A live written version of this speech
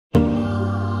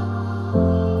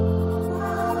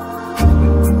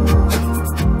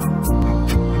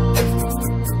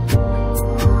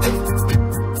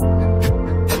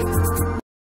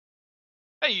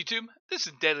YouTube? This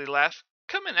is Daily Laugh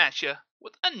coming at you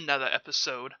with another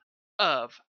episode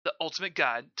of the Ultimate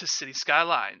Guide to City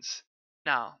Skylines.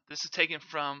 Now, this is taken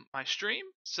from my stream,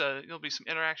 so there'll be some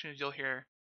interactions. You'll hear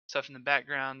stuff in the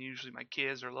background, usually my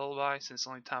kids or lullaby, since it's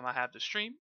the only time I have to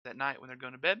stream at night when they're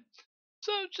going to bed.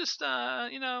 So just,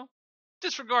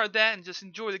 disregard that and just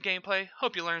enjoy the gameplay.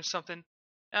 Hope you learned something.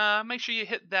 Make sure you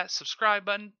hit that subscribe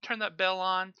button, turn that bell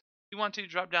on. If you want to,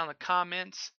 drop down in the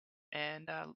comments. And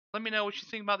let me know what you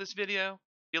think about this video.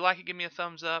 If you like it, give me a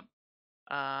thumbs up.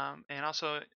 And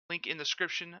also, link in the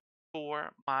description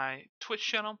for my Twitch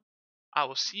channel. I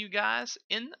will see you guys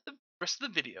in the rest of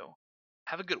the video.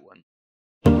 Have a good one.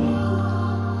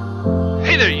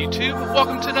 Hey there, YouTube.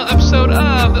 Welcome to another episode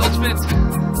of the Ultimate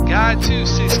Guide to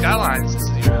Cities Skylines. This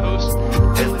is your host,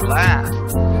 Daily Laugh.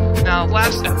 Now,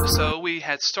 last episode, we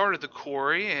had started the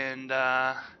quarry, and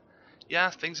yeah,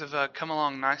 things have come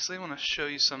along nicely. I want to show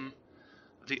you some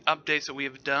of the updates that we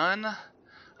have done.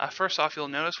 First off, you'll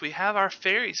notice we have our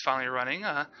ferries finally running.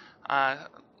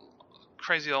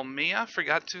 Crazy old me, I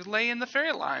forgot to lay in the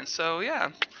ferry line, so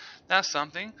yeah, that's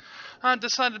something. I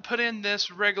decided to put in this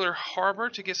regular harbor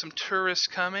to get some tourists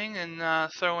coming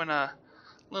and throw in a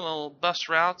little bus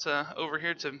route over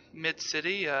here to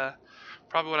Mid-City.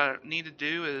 Probably what I need to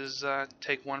do is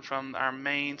take one from our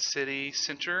main city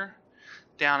center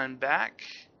down and back,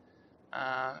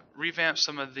 revamp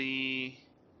some of the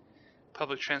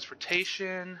public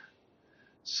transportation.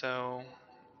 So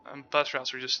bus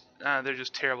routes are just they're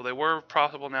just terrible. They were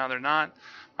profitable, now they're not.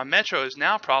 My metro is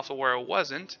now profitable where it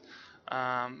wasn't.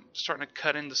 Starting to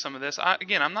cut into some of this.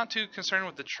 Again, I'm not too concerned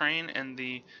with the train and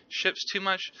the ships too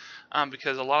much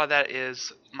because a lot of that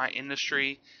is my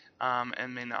industry.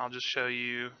 And then I'll just show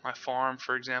you my farm,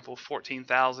 for example,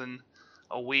 14,000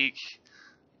 a week.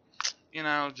 You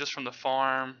know, just from the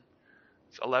farm,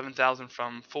 11,000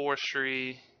 from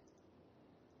forestry,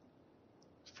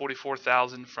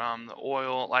 44,000 from the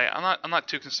oil. Like I'm not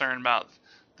too concerned about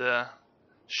the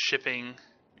shipping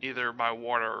either by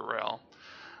water or rail.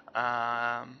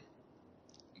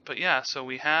 But yeah, so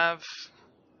I have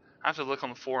to look on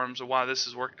the forums of why this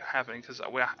is happening, because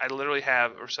I literally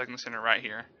have a recycling center right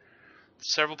here.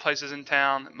 Several places in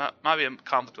town. Might be a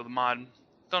conflict with the mod,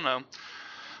 don't know.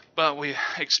 But we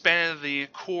expanded the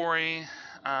quarry,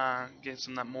 getting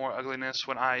some of that more ugliness.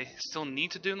 What I still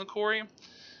need to do in the quarry,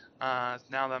 now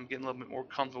that I'm getting a little bit more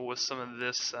comfortable with some of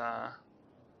this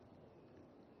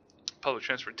public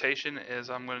transportation, is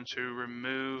I'm going to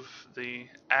remove the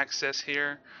access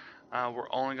here.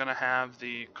 We're only going to have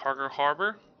the cargo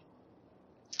harbor.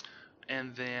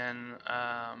 And then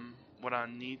what I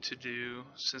need to do,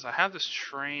 since I have this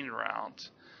train route,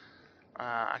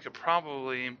 I could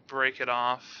probably break it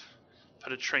off,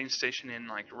 put a train station in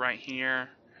like right here,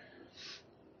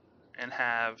 and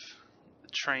have the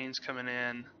trains coming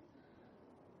in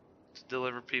to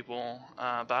deliver people.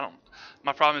 But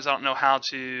my problem is I don't know how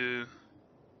to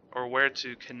or where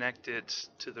to connect it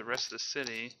to the rest of the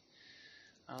city.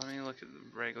 Let me look at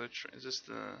the regular train. Is this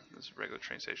this regular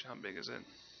train station? How big is it?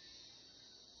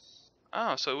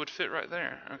 Oh, so it would fit right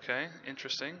there. Okay,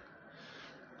 interesting.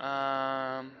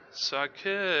 So I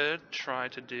could try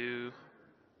to do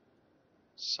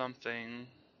something.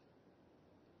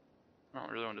 I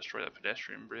don't really want to destroy that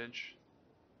pedestrian bridge.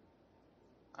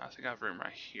 I think I have room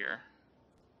right here.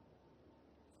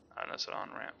 Oh, that's an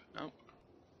on-ramp. Nope.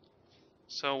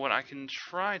 So what I can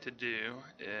try to do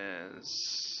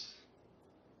is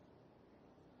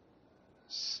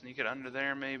sneak it under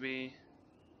there, maybe.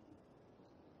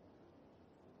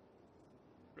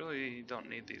 Really don't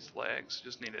need these legs,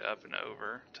 just need it up and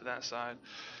over to that side.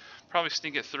 Probably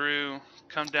sneak it through,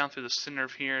 come down through the center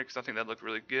of here, because I think that'd look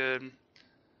really good.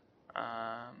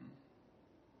 Come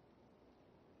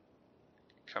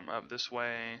up this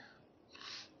way,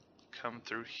 come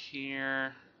through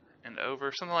here and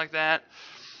over, something like that.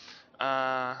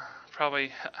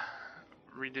 Probably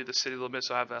redo the city a little bit,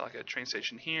 so I have like a train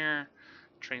station here,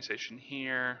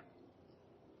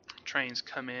 trains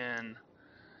come in.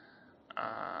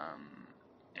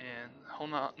 And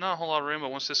not a whole lot of room,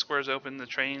 but once this square is open, the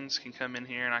trains can come in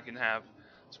here, and I can have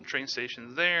some train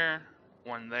stations there,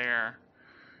 one there,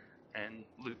 and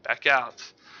loop back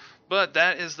out. But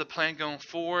that is the plan going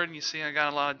forward. You see, I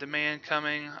got a lot of demand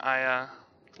coming. I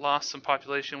lost some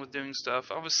population with doing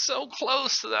stuff. I was so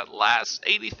close to that last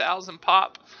 80,000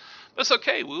 pop, but it's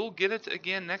okay. We will get it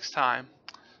again next time.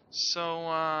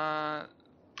 So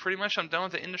pretty much I'm done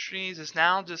with the industries. It's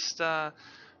now just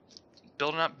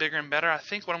building up bigger and better. I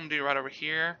think what I'm gonna do right over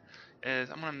here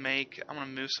is I'm gonna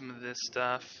move some of this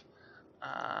stuff.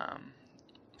 I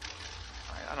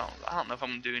don't know if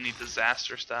I'm gonna do any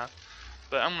disaster stuff,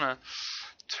 but I'm gonna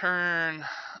turn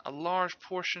a large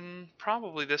portion,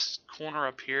 probably this corner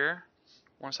up here.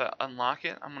 Once I unlock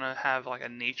it, I'm going to have like a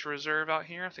nature reserve out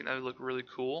here. I think that would look really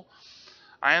cool.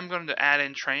 I am going to add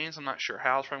in trains. I'm not sure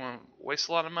how. It's probably going to waste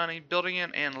a lot of money building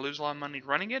it and lose a lot of money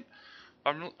running it.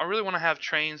 I really want to have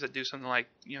trains that do something like,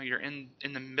 you're in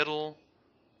the middle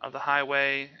of the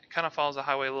highway. It kind of follows the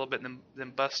highway a little bit and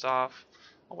then bust off.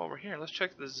 Oh, while we're here, let's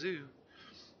check the zoo.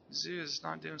 The zoo is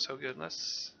not doing so good.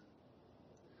 Let's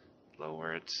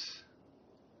lower it.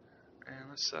 And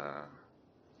let's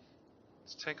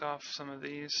take off some of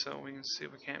these so we can see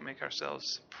if we can't make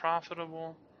ourselves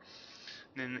profitable.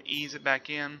 And then ease it back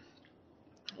in.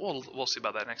 We'll see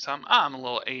about that next time. I'm a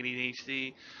little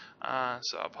ADHD,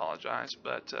 so I apologize.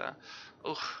 But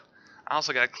I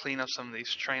also got to clean up some of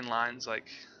these train lines. Like,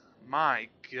 my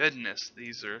goodness,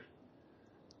 these are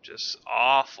just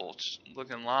awful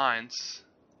looking lines.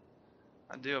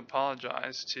 I do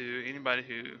apologize to anybody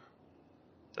who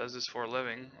does this for a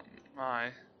living.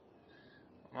 My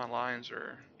lines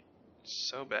are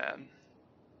so bad.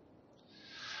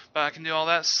 But I can do all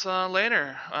that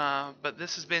later. But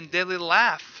this has been Daily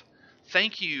Laugh.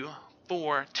 Thank you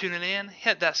for tuning in.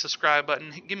 Hit that subscribe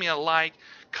button. Give me a like,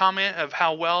 comment of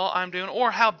how well I'm doing or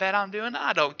how bad I'm doing.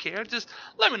 I don't care. Just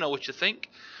let me know what you think.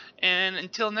 And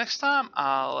until next time,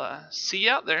 I'll see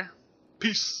you out there.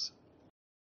 Peace.